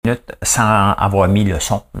minutes sans avoir mis le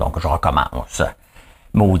son. Donc, je recommence.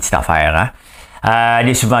 Maudite affaire, hein?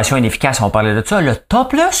 Les subventions inefficaces, on parlait de ça. Le top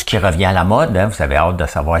plus qui revient à la mode, hein, vous avez hâte de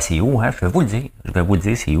savoir c'est où, hein? Je vais vous le dire. Je vais vous le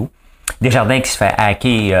dire c'est où. Desjardins qui se fait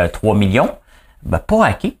hacker 3 millions. Ben, pas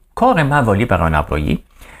hacker, carrément volé par un employé.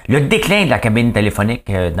 Le déclin de la cabine téléphonique.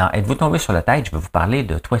 Êtes-vous tombé sur la tête? Je vais vous parler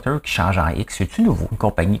de Twitter qui change en X. C'est-tu nouveau? Une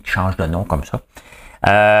compagnie qui change de nom comme ça.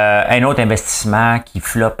 Un autre investissement qui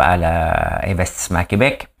floppe à l'Investissement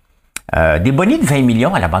Québec. Des bonnies de 20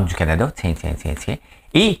 millions à la Banque du Canada. Tiens.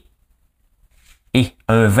 Et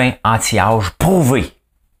un vin anti-âge prouvé.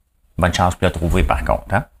 Bonne chance pour le trouver par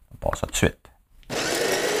contre. Hein? On passe ça tout de suite.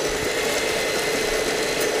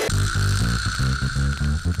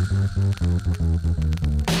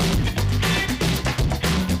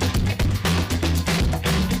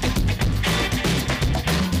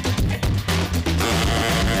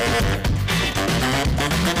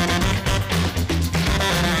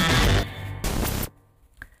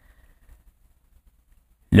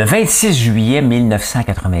 Le 26 juillet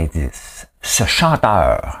 1990, ce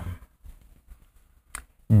chanteur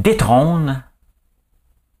détrône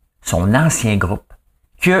son ancien groupe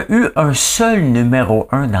qui a eu un seul numéro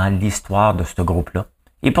 1 dans l'histoire de ce groupe-là.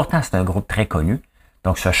 Et pourtant, c'est un groupe très connu.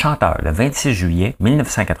 Donc, ce chanteur, le 26 juillet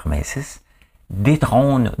 1986,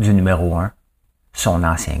 détrône du numéro 1 son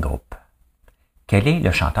ancien groupe. Quel est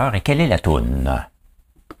le chanteur et quelle est la toune?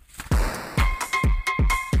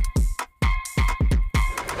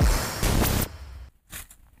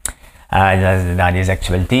 Dans les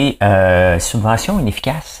actualités, subvention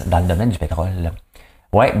inefficace dans le domaine du pétrole.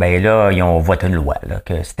 Ouais, ben là, ils ont voté une loi, là,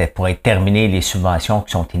 que c'était pour être terminé les subventions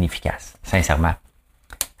qui sont inefficaces. Sincèrement,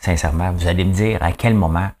 vous allez me dire à quel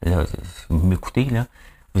moment, là, si vous m'écoutez, là,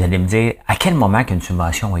 vous allez me dire à quel moment qu'une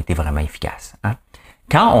subvention a été vraiment efficace. Hein?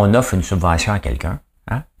 Quand on offre une subvention à quelqu'un,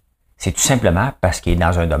 hein, c'est tout simplement parce qu'il est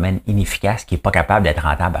dans un domaine inefficace, qui n'est pas capable d'être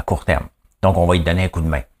rentable à court terme. Donc, on va lui donner un coup de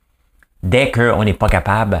main. Dès qu'on n'est pas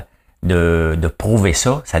capable de prouver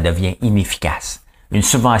ça, ça devient inefficace. Une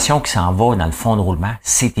subvention qui s'en va dans le fonds de roulement,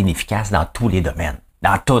 c'est inefficace dans tous les domaines,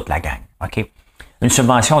 dans toute la gang. OK? Une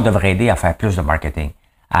subvention devrait aider à faire plus de marketing,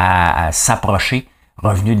 à s'approcher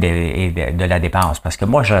revenu de la dépense. Parce que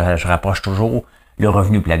moi, je rapproche toujours le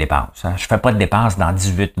revenu et la dépense. Hein. Je fais pas de dépenses dans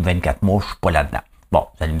 18 ou 24 mois, je suis pas là-dedans. Bon,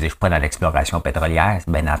 vous allez me dire, je suis pas dans l'exploration pétrolière, c'est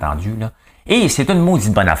bien entendu. Là. Et c'est une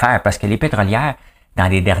maudite bonne affaire parce que les pétrolières, dans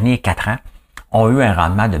les derniers 4 ans, ont eu un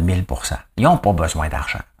rendement de 1000%. Ils n'ont pas besoin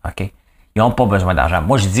d'argent, OK? Ils n'ont pas besoin d'argent.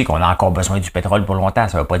 Moi, je dis qu'on a encore besoin du pétrole pour longtemps.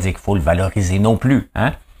 Ça ne veut pas dire qu'il faut le valoriser non plus,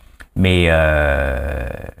 hein? Mais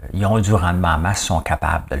ils ont du rendement en masse, ils sont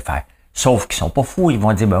capables de le faire. Sauf qu'ils sont pas fous. Ils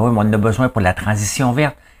vont dire, ben oui, mais on en a besoin pour la transition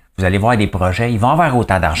verte. Vous allez voir des projets, ils vont avoir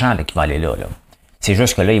autant d'argent là, qui va aller là. C'est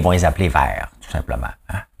juste que là, ils vont les appeler verts, tout simplement.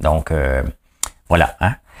 Hein? Donc, voilà.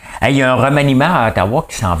 Hein? Hey, il y a un remaniement à Ottawa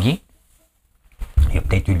qui s'en vient. Il a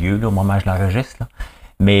peut-être eu lieu là, au moment où je l'enregistre. Là.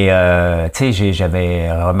 Mais, tu sais, j'avais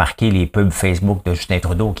remarqué les pubs Facebook de Justin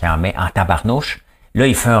Trudeau qui en met en tabarnouche. Là,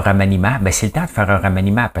 il fait un remaniement. Ben, c'est le temps de faire un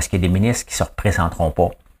remaniement parce qu'il y a des ministres qui ne se représenteront pas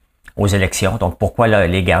aux élections. Donc, pourquoi là,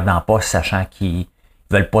 les garder en poste sachant qu'ils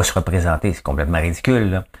veulent pas se représenter? C'est complètement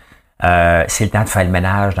ridicule. C'est le temps de faire le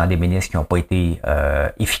ménage dans des ministres qui n'ont pas été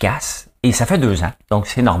efficaces. Et ça fait 2 ans. Donc,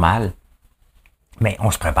 c'est normal. Mais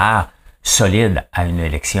on se prépare solide à une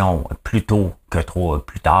élection plus tôt que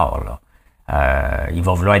plus tard. Là. Il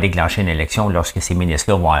va vouloir déclencher une élection lorsque ces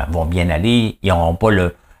ministres-là vont bien aller. Ils n'auront pas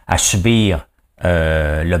à subir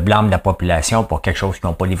le blâme de la population pour quelque chose qu'ils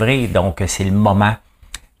n'ont pas livré. Donc, c'est le moment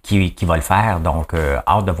qui va le faire. Donc,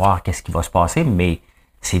 hâte de voir qu'est-ce qui va se passer. Mais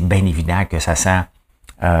c'est bien évident que ça sent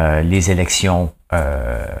les élections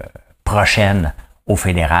prochaines au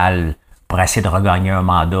fédéral pour essayer de regagner un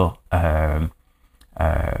mandat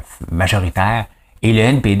majoritaire. Et le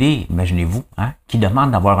NPD, imaginez-vous, hein, qui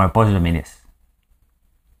demande d'avoir un poste de ministre.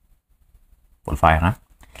 Faut le faire, hein?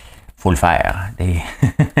 Faut le faire.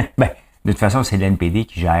 Ben, de toute façon, c'est le NPD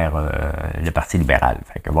qui gère le Parti libéral.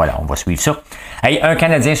 Fait que voilà, on va suivre ça. Hey, un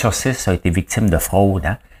Canadien sur 6 a été victime de fraude.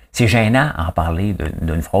 Hein? C'est gênant en parler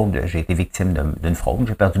d'une fraude. J'ai été victime d'une fraude.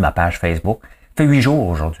 J'ai perdu ma page Facebook. Ça fait 8 jours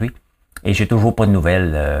aujourd'hui et j'ai toujours pas de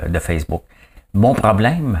nouvelles de Facebook. Mon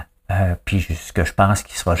problème, puis ce que je pense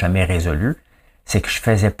qu'il sera jamais résolu, c'est que je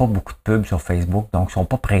faisais pas beaucoup de pubs sur Facebook, donc ils sont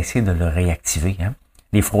pas pressés de le réactiver. Hein?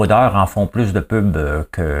 Les fraudeurs en font plus de pubs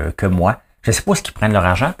que moi. Je sais pas ce qu'ils prennent leur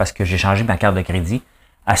argent parce que j'ai changé ma carte de crédit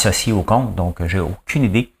associée au compte, donc j'ai aucune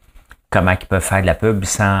idée comment ils peuvent faire de la pub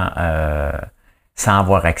sans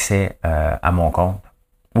avoir accès à mon compte.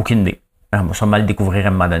 Aucune idée. On va sûrement le découvrir à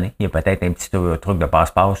un moment donné. Il y a peut-être un petit truc de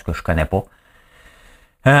passe-passe que je connais pas.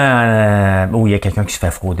 Ou il y a quelqu'un qui se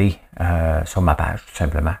fait frauder sur ma page, tout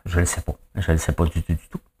simplement. Je ne le sais pas. Je ne le sais pas du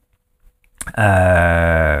tout.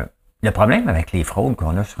 Le problème avec les fraudes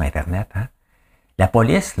qu'on a sur Internet, hein, la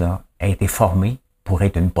police là, a été formée pour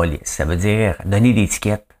être une police. Ça veut dire donner des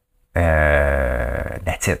tickets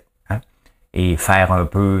d'attitude, hein, et faire un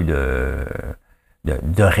peu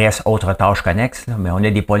de reste, autres tâches connexes. Là, mais on a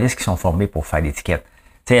des polices qui sont formées pour faire des tickets.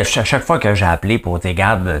 Tu sais, à chaque fois que j'ai appelé pour dire,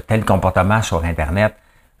 regarde, tel comportement sur Internet,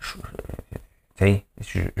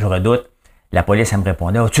 je redoute. La police, elle me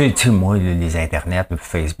répondait, oh, tu sais, moi, les Internet,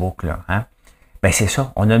 Facebook, là, hein. Ben, c'est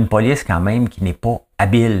ça. On a une police, quand même, qui n'est pas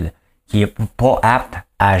habile, qui est pas apte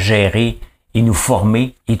à gérer et nous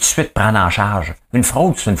former et tout de suite prendre en charge. Une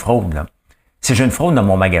fraude, c'est une fraude, là. Si j'ai une fraude dans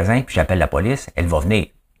mon magasin puis j'appelle la police, elle va venir.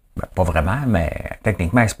 Ben, pas vraiment, mais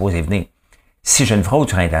techniquement, elle est supposée venir. Si j'ai une fraude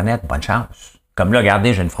sur Internet, bonne chance. Comme là,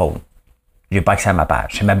 regardez, j'ai une fraude. J'ai pas accès à ma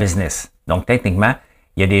page. C'est ma business. Donc, techniquement,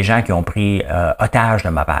 il y a des gens qui ont pris otage de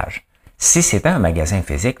ma page. Si c'était un magasin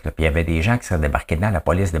physique, là, puis il y avait des gens qui seraient débarqués dedans, la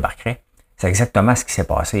police débarquerait. C'est exactement ce qui s'est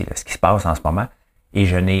passé, là, ce qui se passe en ce moment. Et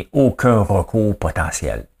je n'ai aucun recours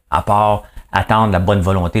potentiel. À part attendre la bonne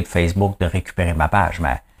volonté de Facebook de récupérer ma page.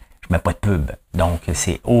 Mais je mets pas de pub. Donc,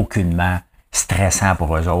 c'est aucunement stressant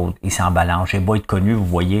pour eux autres. Ils s'en balancent. J'ai beau être connu, vous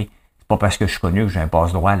voyez. C'est pas parce que je suis connu que j'ai un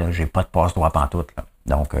passe-droit, là. J'ai pas de passe-droit pantoute, là.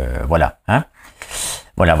 Donc, voilà. Hein?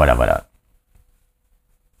 Voilà.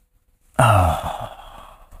 Ah.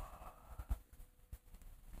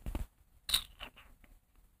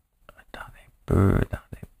 Attendez un peu.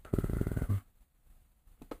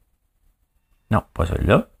 Non, pas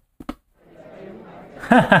celui-là.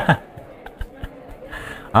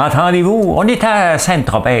 Entendez-vous? On est à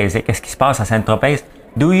Sainte-Tropez. Qu'est-ce qui se passe à Sainte-Tropez?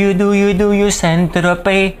 Do you,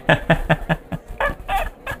 Sainte-Tropez?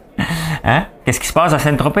 Hein? Qu'est-ce qui se passe à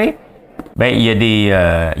Sainte-Tropez? Ben, il y a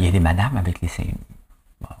des madames avec les seins.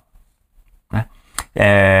 Bon. Hein?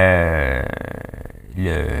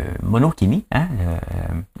 Le monokini, hein?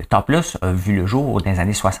 Le topless a vu le jour dans les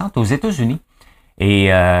années 60 aux États-Unis. Et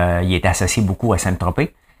il est associé beaucoup à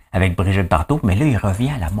Sainte-Tropez avec Brigitte Bardot, mais là, il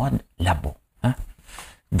revient à la mode là-bas. Hein?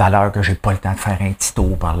 Valeur que j'ai pas le temps de faire un petit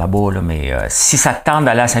tour par là-bas, là, mais si ça te tente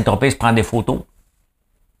d'aller à Saint-Tropez se prendre des photos,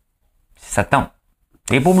 si ça te tente,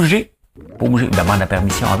 t'es pas obligé. Pas obligé. Demande la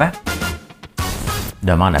permission avant. Hein?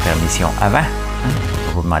 Je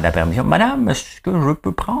vous demande la permission. Madame, est-ce que je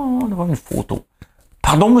peux prendre une photo?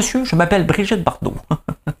 Pardon, monsieur, je m'appelle Brigitte Bardot.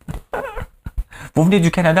 Vous venez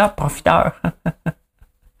du Canada, profiteur.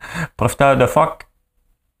 Profiteur de fuck.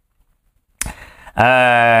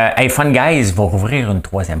 Hey, Fun Guys va rouvrir une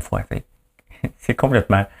troisième fois. C'est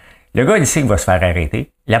complètement... Le gars, il sait qu'il va se faire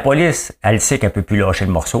arrêter. La police, elle sait qu'elle peut plus lâcher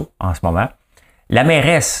le morceau en ce moment. La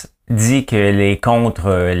mairesse dit qu'elle est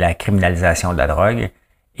contre la criminalisation de la drogue.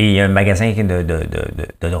 Et il y a un magasin de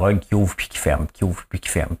drogue qui ouvre puis qui ferme, qui ouvre puis qui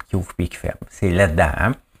ferme, qui ouvre puis qui ferme. C'est là-dedans.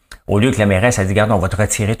 Hein? Au lieu que la mairesse, elle dit, regarde, on va te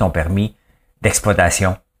retirer ton permis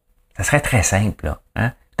d'exploitation. Ça serait très simple. Là,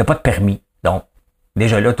 hein? Tu n'as pas de permis. Donc,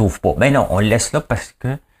 déjà là, tu n'ouvres pas. Ben non, on le laisse là parce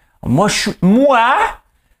que moi, je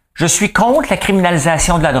suis contre la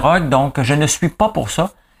criminalisation de la drogue, donc je ne suis pas pour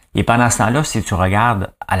ça. Et pendant ce temps-là, si tu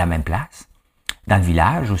regardes à la même place, dans le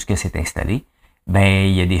village où ce que c'est installé, ben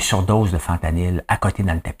il y a des surdoses de fentanyl à côté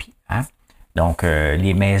dans le tapis. Hein? Donc,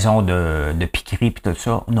 les maisons de piquerie et tout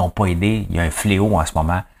ça n'ont pas aidé. Il y a un fléau en ce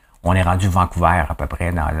moment. On est rendu Vancouver à peu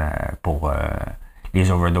près pour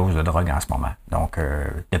les overdoses de drogue en ce moment. Donc,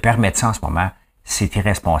 de permettre ça en ce moment, c'est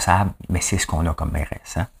irresponsable, mais c'est ce qu'on a comme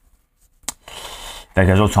mairesse. Hein? Fait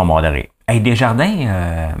que les autres sont modérés. Hey,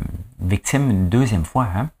 Desjardins, victime une deuxième fois.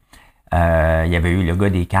 Hein? Il y avait eu le gars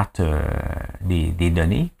des cartes, des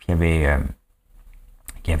données, puis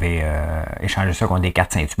qui avait échangé ça contre des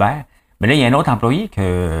cartes Saint-Hubert. Mais là, il y a un autre employé qui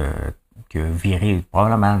a viré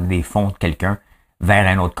probablement des fonds de quelqu'un vers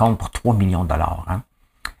un autre compte pour 3 millions de dollars. Hein?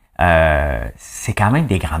 C'est quand même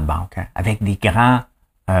des grandes banques, hein? Avec des grands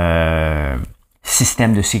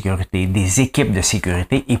systèmes de sécurité, des équipes de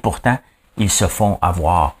sécurité, et pourtant, ils se font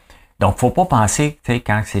avoir. Donc, faut pas penser, tu sais,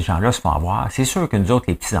 quand ces gens-là se font avoir, c'est sûr que nous autres,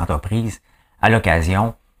 les petites entreprises, à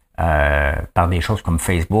l'occasion, par des choses comme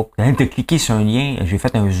Facebook, de cliquer sur un lien, j'ai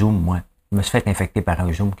fait un Zoom, moi. Je me suis fait infecter par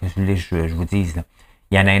un Zoom, que je vous dise. Là.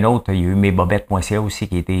 Il y en a un autre, il y a eu mesbobettes.ca aussi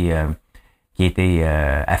qui a été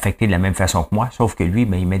affecté de la même façon que moi, sauf que lui,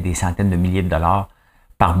 ben, il met des centaines de milliers de dollars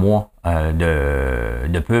par mois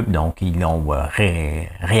de pub, donc ils l'ont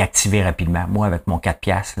réactivé rapidement. Moi, avec mon 4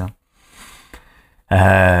 piastres, là,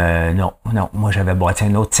 non, moi j'avais bâti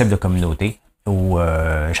un autre type de communauté où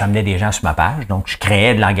j'amenais des gens sur ma page, donc je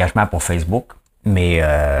créais de l'engagement pour Facebook, mais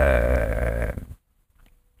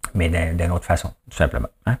d'une autre façon, tout simplement.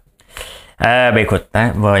 Hein? Ben écoute,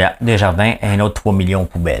 hein, voilà, Desjardins, un autre 3 millions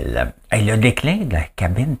poubelles. Et le déclin de la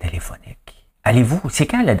cabine téléphonique. Allez-vous, c'est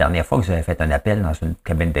quand la dernière fois que vous avez fait un appel dans une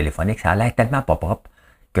cabine téléphonique? Ça a l'air tellement pas propre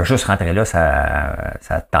que juste rentrer là,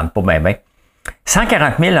 ça tente pas bien.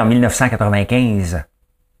 140 000 en 1995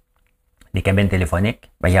 des cabines téléphoniques.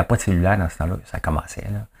 Ben, il n'y a pas de cellulaire dans ce temps-là, ça commençait.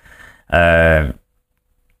 Là.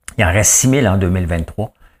 Il en reste 6 000 en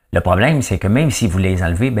 2023. Le problème, c'est que même si vous les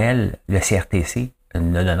enlevez, ben, le CRTC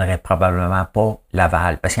ne donnerait probablement pas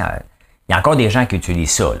l'aval. Parce qu'il y a encore des gens qui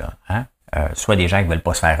utilisent ça, là, hein? Soit des gens qui ne veulent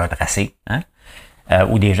pas se faire retracer, hein?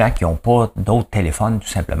 Ou des gens qui n'ont pas d'autres téléphones, tout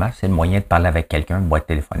simplement. C'est le moyen de parler avec quelqu'un, une boîte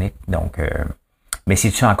téléphonique. Donc, mais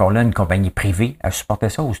c'est-tu encore là une compagnie privée à supporter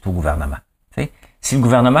ça ou c'est au gouvernement? T'sais? Si le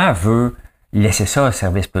gouvernement veut laisser ça au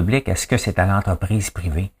service public, est-ce que c'est à l'entreprise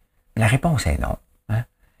privée? La réponse est non. Hein?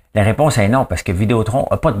 La réponse est non, parce que Vidéotron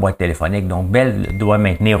n'a pas de boîte téléphonique, donc Bell doit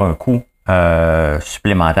maintenir un coût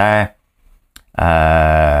supplémentaire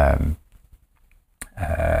par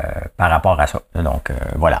rapport à ça. Donc,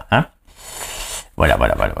 voilà. Hein? Voilà.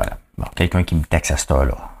 Bon, quelqu'un qui me taxe à ce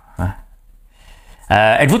temps-là. Hein?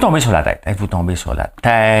 Êtes-vous tombé sur la tête? Êtes-vous tombé sur la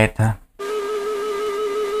tête?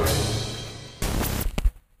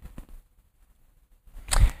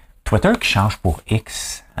 Twitter qui change pour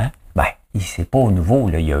X. Hein? Ben, c'est pas nouveau.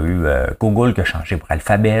 Là. Il y a eu Google qui a changé pour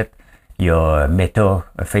Alphabet. Il y a Meta,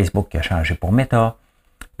 Facebook qui a changé pour Meta.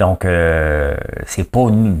 Donc, c'est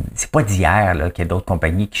pas d'hier qu'il y a d'autres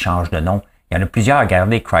compagnies qui changent de nom. Il y en a plusieurs.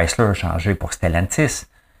 Regardez, Chrysler a changé pour Stellantis.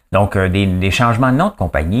 Donc, des changements de nom de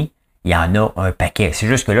compagnie, il y en a un paquet. C'est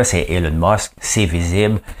juste que là, c'est Elon Musk, c'est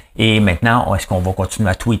visible. Et maintenant, est-ce qu'on va continuer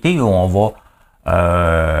à tweeter ou on va...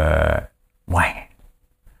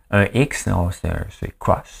 un X, non, c'est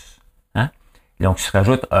cross. Hein? Donc, si tu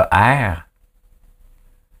rajoutes ER,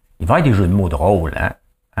 il va y avoir des jeux de mots drôles.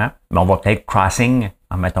 Hein? Mais on va peut-être crossing.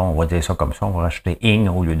 Mettons, on va dire ça comme ça. On va rajouter ing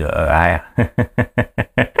au lieu de ER.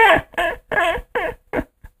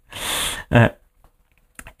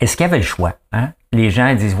 Est-ce qu'il y avait le choix? Hein? Les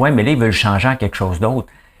gens disent, ouais, mais là, ils veulent changer en quelque chose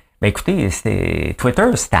d'autre. Ben écoutez,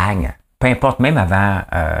 Twitter stagne. Peu importe, même avant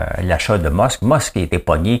l'achat de Musk. Musk a été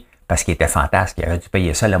pogné parce qu'il était fantasque. Il aurait dû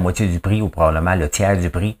payer ça la moitié du prix ou probablement le tiers du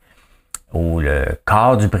prix ou le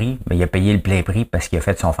quart du prix. Mais il a payé le plein prix parce qu'il a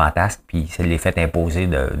fait son fantasque puis il se l'est fait imposer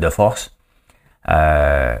de force.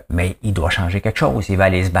 Mais il doit changer quelque chose. Il va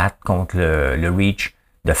aller se battre contre le reach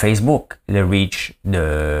de Facebook, le reach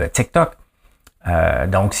de TikTok.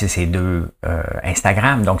 Donc, c'est ces deux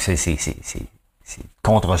Instagram. Donc, c'est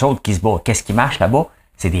contre eux autres qui se battent. Qu'est-ce qui marche là-bas?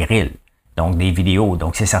 C'est des reels. Donc, des vidéos.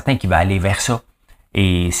 Donc, c'est certain qu'il va aller vers ça.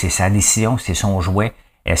 Et c'est sa décision, c'est son jouet.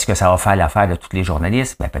 Est-ce que ça va faire l'affaire de tous les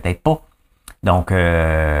journalistes? Ben, peut-être pas. Donc,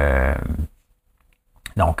 à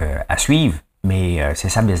suivre. Mais c'est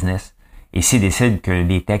sa business. Et s'il décide que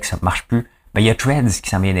les textes ne marchent plus, ben, il y a Threads qui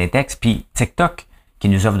s'en vient des textes, puis TikTok qui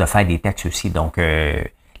nous offre de faire des textes aussi. Donc,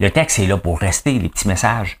 le texte est là pour rester, les petits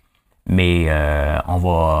messages. Mais on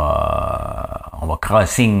va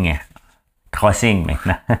crossing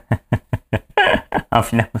maintenant. En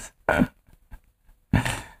finance.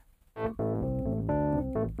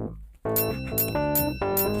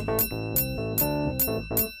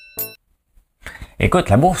 Écoute,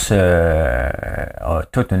 la bourse a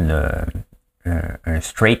toute un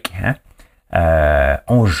streak, hein?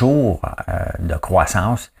 11 jours de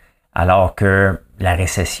croissance, alors que la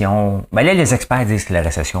récession... Ben là, les experts disent que la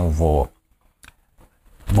récession va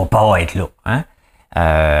pas être là. Hein?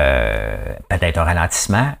 Peut-être un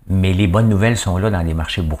ralentissement, mais les bonnes nouvelles sont là dans les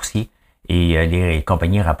marchés boursiers et les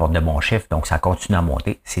compagnies rapportent de bons chiffres, donc ça continue à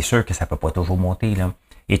monter. C'est sûr que ça peut pas toujours monter, là.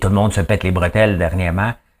 Et tout le monde se pète les bretelles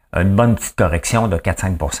dernièrement. Une bonne petite correction de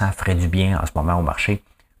 4-5% ferait du bien en ce moment au marché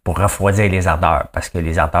pour refroidir les ardeurs, parce que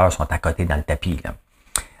les ardeurs sont à côté dans le tapis, là.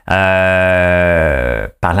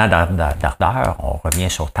 Parlant d'ardeur, on revient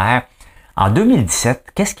sur Terre. En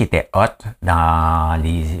 2017, qu'est-ce qui était hot dans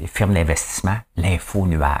les firmes d'investissement?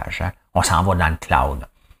 L'info-nuage. Hein? On s'en va dans le cloud.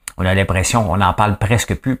 On a l'impression, on n'en parle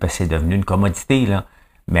presque plus parce que c'est devenu une commodité, là.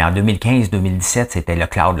 Mais en 2015-2017, c'était le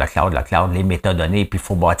cloud, les métadonnées, puis il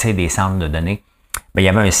faut bâtir des centres de données. Ben, il y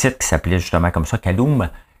avait un site qui s'appelait justement comme ça, Kadoum,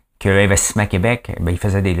 que Investissement Québec, ben, il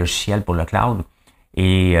faisait des logiciels pour le cloud.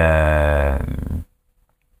 Et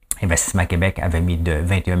Investissement Québec avait mis de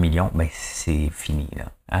 21 millions, ben c'est fini, là.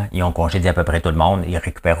 Hein? Ils ont congédié à peu près tout le monde, ils ne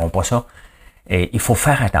récupéreront pas ça. Et il faut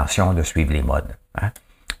faire attention de suivre les modes. Hein?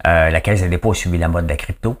 La Caisse des dépôts a suivi la mode de la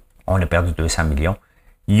crypto, on a perdu 200 millions.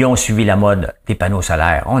 Ils ont suivi la mode des panneaux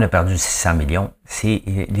solaires, on a perdu 600 millions.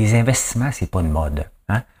 Les investissements, c'est pas une mode.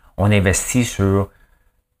 Hein? On investit sur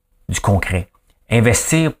du concret.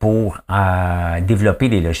 Investir pour développer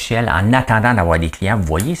des logiciels en attendant d'avoir des clients, vous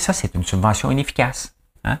voyez, ça, c'est une subvention inefficace.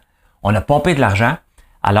 Hein? On a pompé de l'argent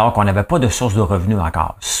alors qu'on n'avait pas de source de revenus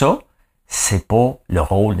encore. Ça, c'est pas le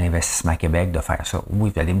rôle d'Investissement Québec de faire ça.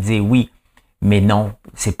 Oui, vous allez me dire oui, mais non,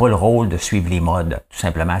 c'est pas le rôle de suivre les modes. Tout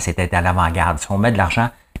simplement, c'est être à l'avant-garde. Si on met de l'argent,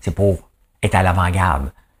 c'est pour être à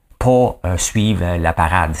l'avant-garde, pas suivre la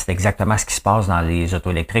parade. C'est exactement ce qui se passe dans les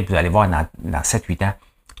autos électriques. Vous allez voir dans 7-8 ans,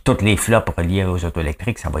 toutes les flops reliées aux autos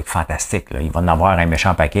électriques, ça va être fantastique. Là. Il va en avoir un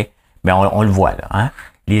méchant paquet, mais on le voit. Là, hein?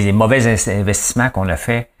 Les mauvais investissements qu'on a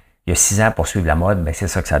fait il y a 6 ans pour suivre la mode, ben c'est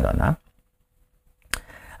ça que ça donne. Hein?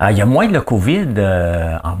 Il y a moins de COVID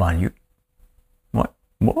en banlieue. Ouais.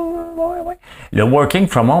 Le working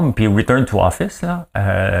from home puis return to office, là,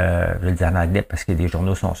 je vais le dire en anglais parce que les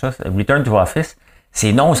journaux sont ça. Return to office,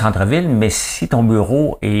 c'est non au centre-ville, mais si ton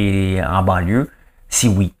bureau est en banlieue, si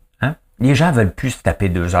oui. Les gens veulent plus se taper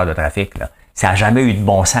 2 heures de trafic. Là. Ça n'a jamais eu de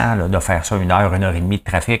bon sens là, de faire ça 1 heure, 1 heure et demie de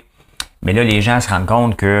trafic. Mais là, les gens se rendent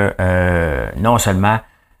compte que non seulement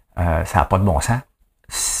ça n'a pas de bon sens,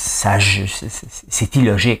 c'est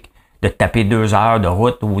illogique de te taper 2 heures de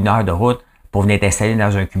route ou 1 heure de route pour venir t'installer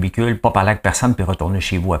dans un cubicule, pas parler avec personne puis retourner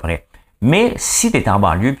chez vous après. Mais si tu es en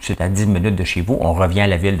banlieue puis tu es à 10 minutes de chez vous, on revient à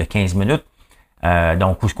la ville de 15 minutes,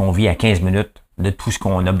 donc où ce qu'on vit à 15 minutes de tout ce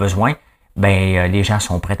qu'on a besoin, ben les gens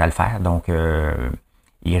sont prêts à le faire. Donc,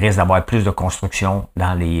 il risque d'avoir plus de construction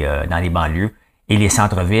dans les banlieues. Et les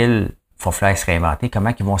centres-villes, il faut falloir se réinventer.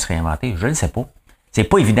 Comment ils vont se réinventer? Je ne sais pas. C'est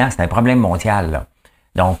pas évident, c'est un problème mondial. Là.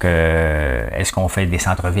 Donc, est-ce qu'on fait des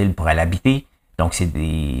centres-villes pour aller habiter? Donc, ça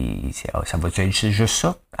va être juste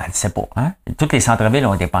ça? Je ne sais pas. Hein? Toutes les centres-villes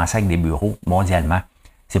ont été pensés avec des bureaux mondialement.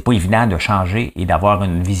 C'est pas évident de changer et d'avoir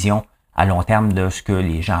une vision à long terme de ce que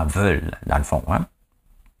les gens veulent, dans le fond. Hein?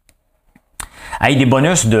 Des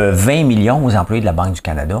bonus de 20 millions aux employés de la Banque du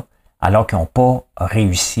Canada, alors qu'ils n'ont pas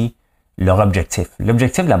réussi leur objectif.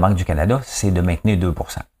 L'objectif de la Banque du Canada, c'est de maintenir 2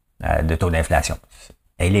 de taux d'inflation.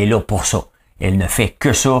 Elle est là pour ça. Elle ne fait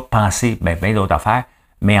que ça, penser bien d'autres affaires,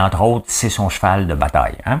 mais entre autres, c'est son cheval de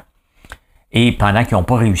bataille. Hein? Et pendant qu'ils n'ont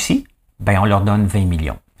pas réussi, ben on leur donne 20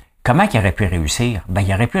 millions. Comment ils auraient pu réussir? Ben,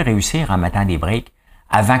 ils auraient pu réussir en mettant des breaks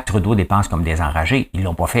avant que Trudeau dépense comme des enragés. Ils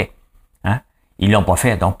l'ont pas fait. Hein? Ils l'ont pas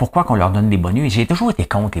fait. Donc, pourquoi qu'on leur donne des bonus? J'ai toujours été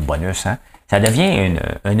contre les bonus. Hein? Ça devient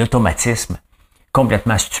un automatisme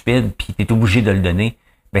complètement stupide, puis tu es obligé de le donner.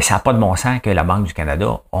 Ben, ça n'a pas de bon sens que la Banque du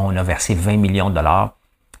Canada, on a versé 20 millions de dollars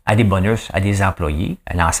à des bonus, à des employés,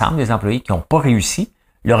 à l'ensemble des employés qui n'ont pas réussi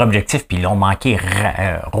leur objectif, puis ils l'ont manqué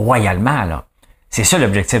royalement. Là. C'est ça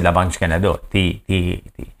l'objectif de la Banque du Canada. T'es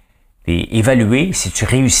évalué si tu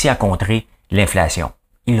réussis à contrer l'inflation.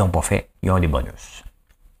 Ils l'ont pas fait. Ils ont des bonus.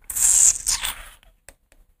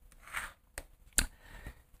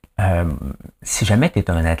 Si jamais tu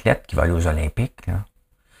es un athlète qui va aller aux Olympiques,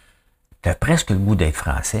 tu as presque le goût d'être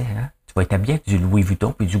français. Hein? Tu vas être habillé avec du Louis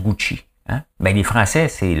Vuitton et du Gucci. Hein? Ben, les Français,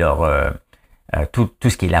 c'est leur tout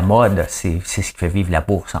ce qui est la mode, c'est ce qui fait vivre la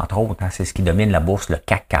bourse, entre autres. Hein? C'est ce qui domine la bourse, le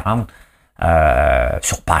CAC 40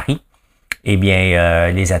 sur Paris. Eh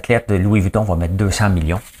bien, les athlètes de Louis Vuitton vont mettre 200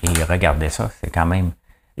 millions. Et regardez ça, c'est quand même...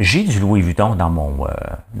 J'ai du Louis Vuitton dans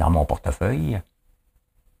mon portefeuille.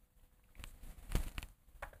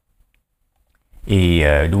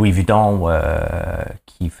 Et Louis Vuitton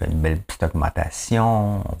qui fait une belle petite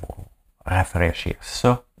augmentation. On va rafraîchir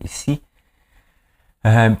ça ici.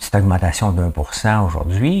 Une petite augmentation d'1%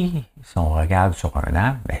 aujourd'hui. Si on regarde sur un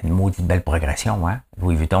an, ben, une maudite belle progression. Hein?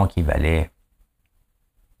 Louis Vuitton qui valait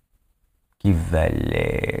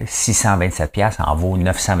 627$, en vaut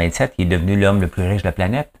 927. Il est devenu l'homme le plus riche de la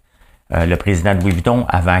planète. Le président de Louis Vuitton,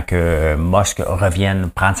 avant que Musk revienne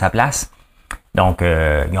prendre sa place. Donc,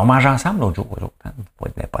 ils ont mangé ensemble l'autre jour, eux autres, hein? Pas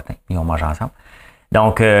être n'importe, ils ont mangé ensemble.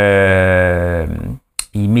 Donc,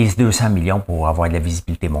 ils misent 200 millions pour avoir de la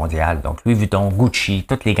visibilité mondiale. Donc, Louis Vuitton, Gucci,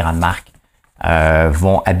 toutes les grandes marques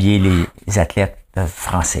vont habiller les athlètes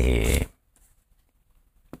français.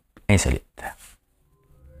 Insolite.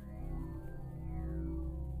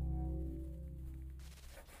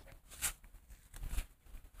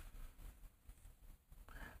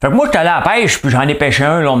 Fait que moi, j'étais allé à la pêche, puis j'en ai pêché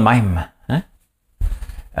un long de même. Hein?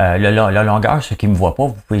 La longueur, ceux qui ne me voient pas,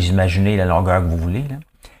 vous pouvez imaginer la longueur que vous voulez. Là.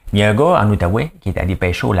 Il y a un gars en Outaouais qui est allé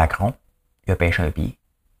pêcher au lac Ron. Il a pêché un pied.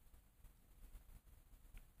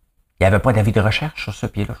 Il n'y avait pas d'avis de recherche sur ce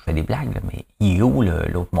pied-là. Je fais des blagues, là, mais il est où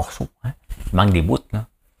l'autre morceau? Hein? Il manque des bouts, là.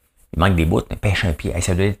 Il manque des bouts, mais pêche un pied. Hey,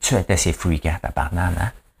 ça doit être assez fréquent, apparemment,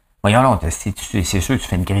 hein? Voyons donc, c'est sûr que tu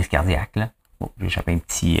fais une crise cardiaque, là. Oh, j'ai échappé un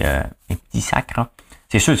petit sacre, hein?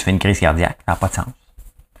 C'est sûr que tu fais une crise cardiaque, ça n'a pas de sens.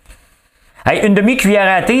 Hey, une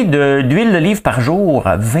demi-cuillère à thé d'huile d'olive par jour,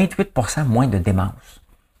 28% moins de démence.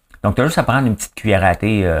 Donc, tu as juste à prendre une petite cuillère à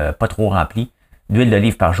thé pas trop remplie, d'huile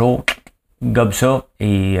d'olive par jour, gobe ça,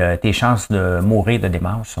 et tes chances de mourir de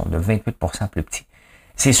démence sont de 28% plus petits.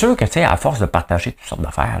 C'est sûr que, tu sais, à force de partager toutes sortes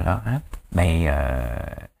d'affaires, là, hein, ben,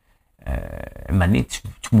 un moment donné, tu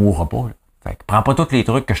mourras pas, là. Fait que prends pas tous les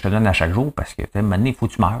trucs que je te donne à chaque jour, parce que, un moment donné, il faut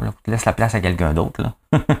que tu meurs, là. Faut que tu laisses la place à quelqu'un d'autre, là.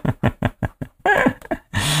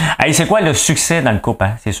 Hey, c'est quoi le succès dans le couple?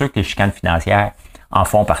 Hein? C'est sûr que les chicanes financières en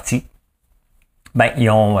font partie. Ben, ils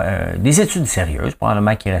ont des études sérieuses,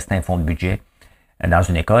 probablement qu'il restait un fonds de budget dans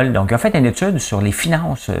une école. Donc, ils ont fait une étude sur les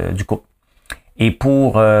finances du couple. Et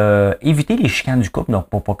pour éviter les chicanes du couple, donc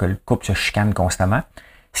pour pas que le couple se chicane constamment,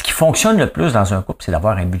 ce qui fonctionne le plus dans un couple, c'est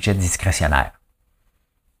d'avoir un budget discrétionnaire.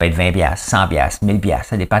 Ça peut être 20 $, 100 $, 1000 $,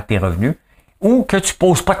 ça dépend de tes revenus. Ou que tu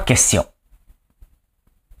poses pas de questions.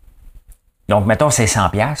 Donc, mettons, c'est 100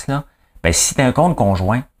 $, là. Ben, si tu as un compte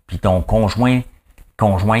conjoint, puis ton conjointe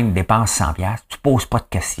dépense 100 $, tu poses pas de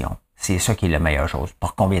questions. C'est ça qui est la meilleure chose.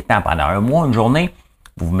 Pour combien de temps? Pendant un mois, une journée,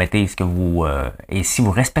 vous mettez ce que vous... et si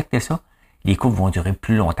vous respectez ça, les couples vont durer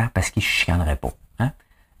plus longtemps parce qu'ils ne chicaneraient pas. Hein?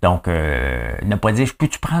 Donc, ne pas dire,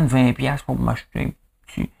 peux-tu prendre 20 $ pour m'acheter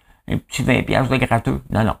un petit 20 $ de gratteux?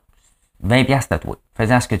 Non, non. 20 $, c'est à toi.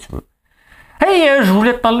 Fais-en ce que tu veux. Hey, je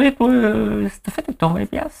voulais te parler, toi, t'as fait avec ton 20 $?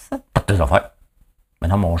 Pas de tes affaires.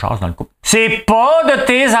 Maintenant, mon jase dans le couple. C'est pas de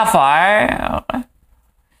tes affaires.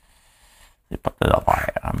 C'est pas de tes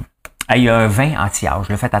affaires. Hey, il y a un vin anti-âge.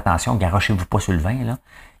 Là, faites attention, garochez-vous pas sur le vin, là.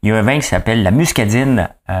 Il y a un vin qui s'appelle la muscadine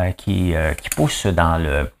qui pousse dans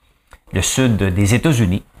le sud des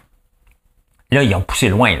États-Unis. Là, ils ont poussé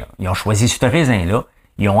loin, là. Ils ont choisi ce raisin-là.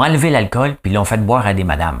 Ils ont enlevé l'alcool, puis ils l'ont fait boire à des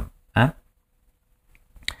madames. Hein?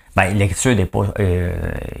 Ben, l'étude n'est pas... il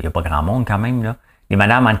n'y a pas grand monde quand même, là. Les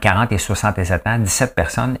madames entre 40 et 67 ans, 17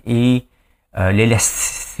 personnes, et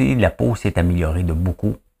l'élasticité de la peau s'est améliorée de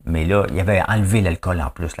beaucoup. Mais là, il y avait enlevé l'alcool en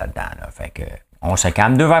plus là-dedans. Là. Fait que on se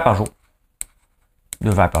calme. 2 verres par jour. 2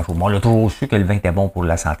 verres par jour. Bon, on a toujours su que le vin était bon pour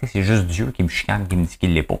la santé. C'est juste Dieu qui me chicane, qui me dit qu'il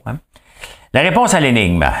ne l'est pas. Hein? La réponse à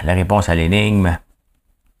l'énigme. La réponse à l'énigme.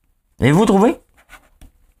 Avez-vous trouvé?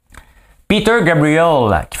 Peter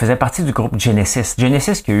Gabriel, qui faisait partie du groupe Genesis.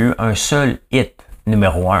 Genesis qui a eu un seul hit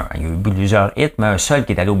numéro 1. Il y a eu plusieurs hits, mais un seul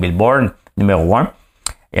qui est allé au Billboard numéro 1.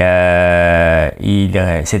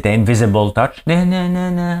 C'était Invisible Touch.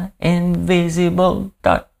 Invisible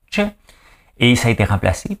Touch. Et ça a été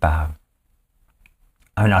remplacé par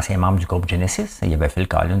un ancien membre du groupe Genesis. Il y avait Phil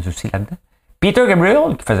Collins aussi là-dedans. Peter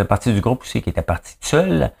Gabriel, qui faisait partie du groupe aussi, qui était parti tout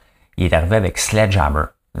seul, il est arrivé avec Sledgehammer.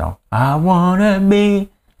 Donc, I wanna be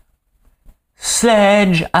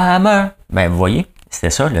Sledgehammer. Ben, vous voyez,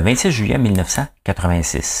 c'était ça, le 26 juillet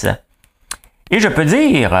 1986. Et je peux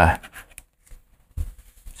dire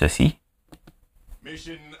ceci.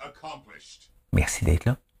 Merci d'être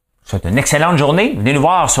là. Je vous souhaite une excellente journée. Venez nous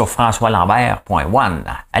voir sur françoislambert.one.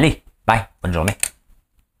 Allez, bye, bonne journée.